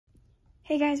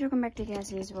Hey guys, welcome back to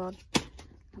Cassie's World.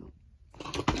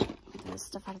 Get this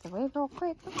stuff out of the way real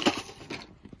quick.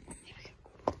 Here we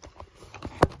go.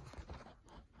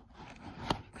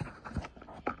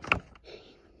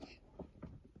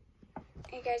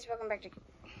 Hey guys, welcome back to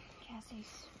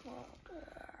Cassie's World.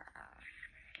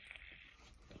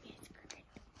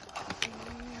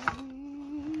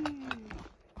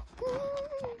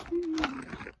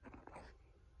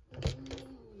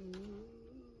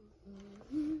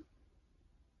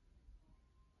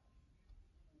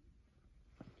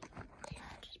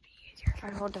 If I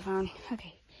hold the phone.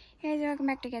 Okay. Hey guys, welcome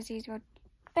back to Cassie's World.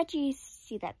 Bet you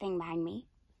see that thing behind me.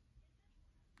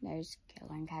 There's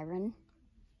Kayla and Kyron.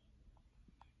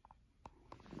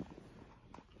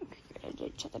 Okay, I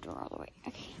did shut the door all the way.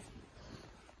 Okay.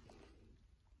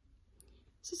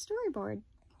 It's a storyboard.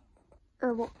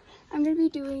 Or, well, I'm going to be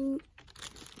doing,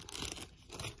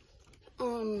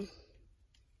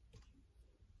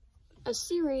 a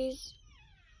series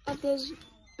of those,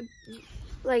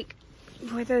 like,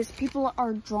 where those people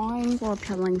are drawing or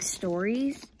telling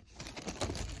stories.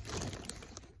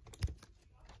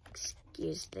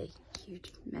 Excuse the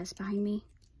huge mess behind me.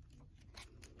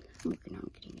 I'm working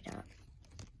on getting it up.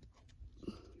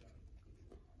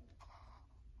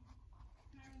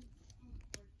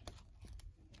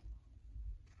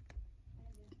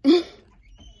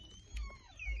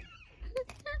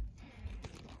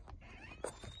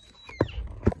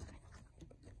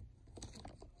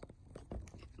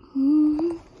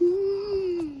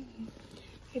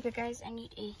 Okay, but guys, I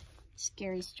need a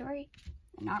scary story,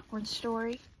 an awkward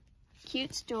story,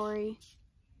 cute story,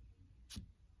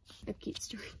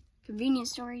 convenient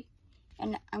story,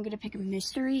 and I'm gonna pick a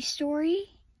mystery story.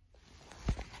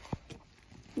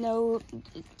 No,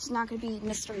 it's not gonna be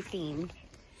mystery themed.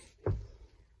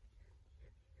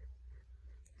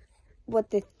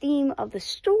 What the theme of the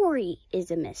story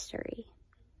is a mystery.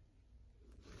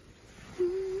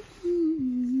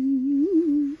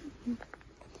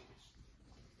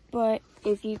 But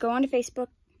if you go onto Facebook,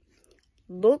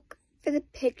 look for the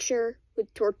picture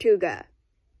with Tortuga.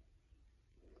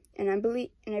 And I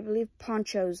believe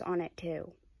Poncho's on it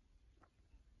too.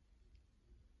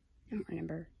 I don't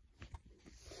remember.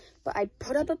 But I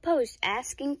put up a post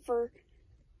asking for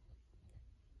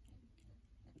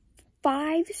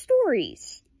 5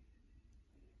 stories.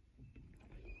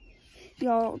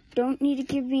 Y'all don't need to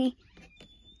give me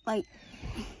like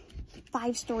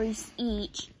 5 stories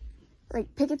each.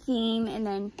 Like, pick a theme and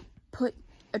then put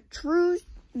the true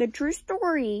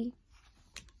story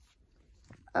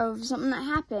of something that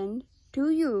happened to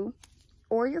you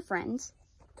or your friends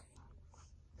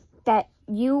that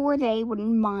you or they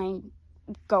wouldn't mind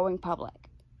going public.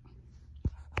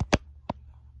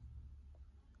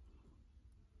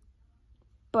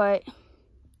 But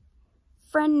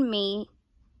friend me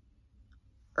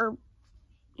on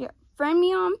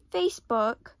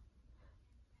Facebook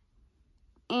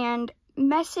and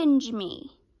message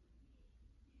me.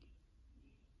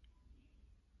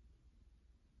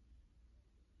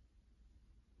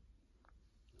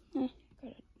 Got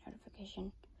a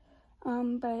notification.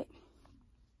 But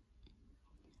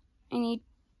I need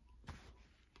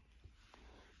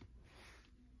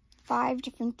 5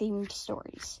 different themed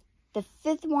stories. The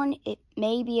 5th one, it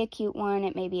may be a cute one,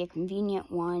 it may be a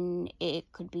convenient one,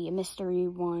 it could be a mystery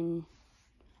one.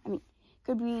 I mean, it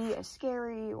could be a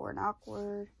scary or an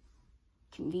awkward,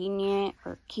 convenient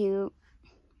or cute.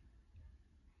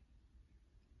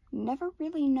 Never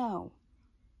really know.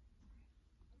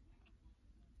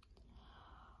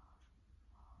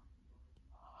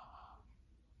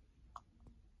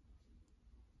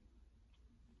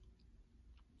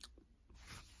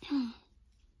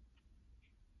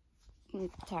 I'm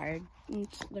tired.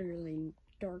 It's literally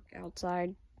dark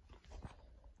outside.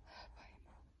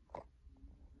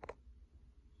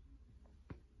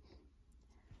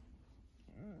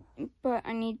 But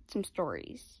I need some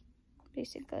stories,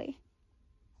 basically.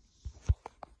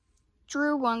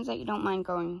 True ones that you don't mind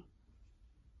going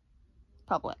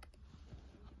public.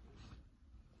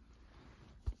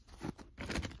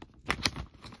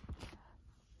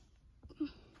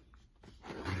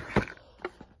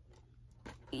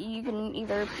 You can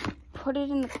either put it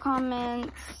in the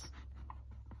comments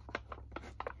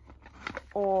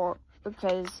or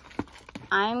because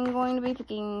I'm going to be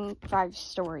picking 5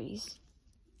 stories.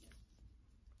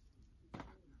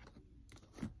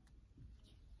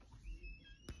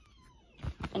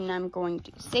 And I'm going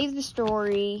to save the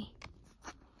story,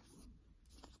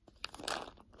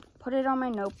 put it on my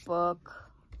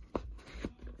notebook,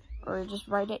 or just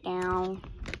write it down.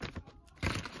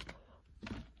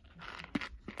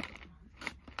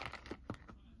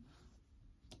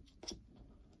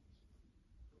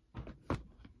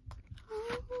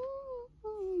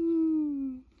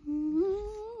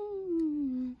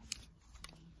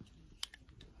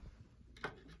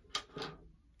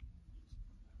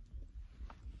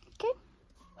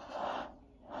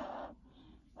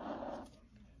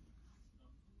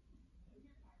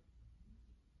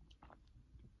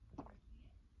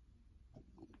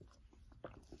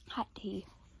 hot tea.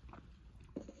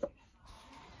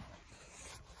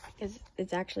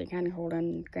 It's actually kind of cold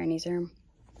in Granny's room.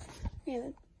 Yeah,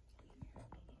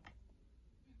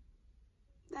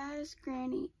 that is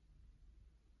Granny.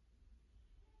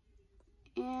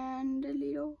 And a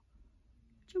little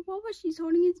chihuahua she's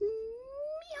holding is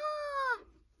Mia.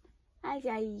 That's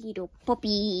a little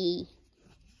puppy.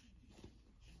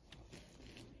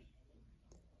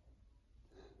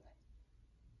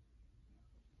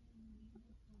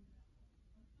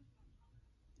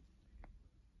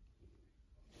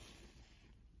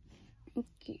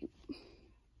 Okay.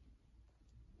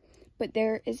 But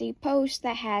there is a post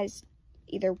that has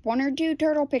either 1 or 2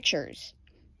 turtle pictures.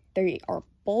 They are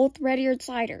both red-eared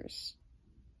sliders.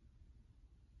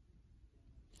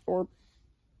 Or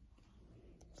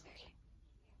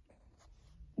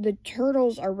the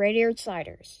turtles are red-eared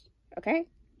sliders. Okay?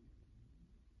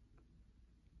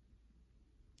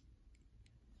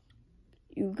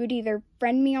 You could either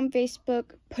friend me on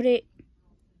Facebook, put it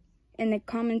in the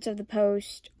comments of the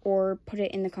post, or put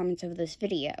it in the comments of this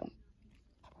video.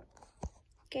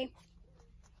 Okay?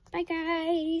 Bye,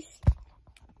 guys!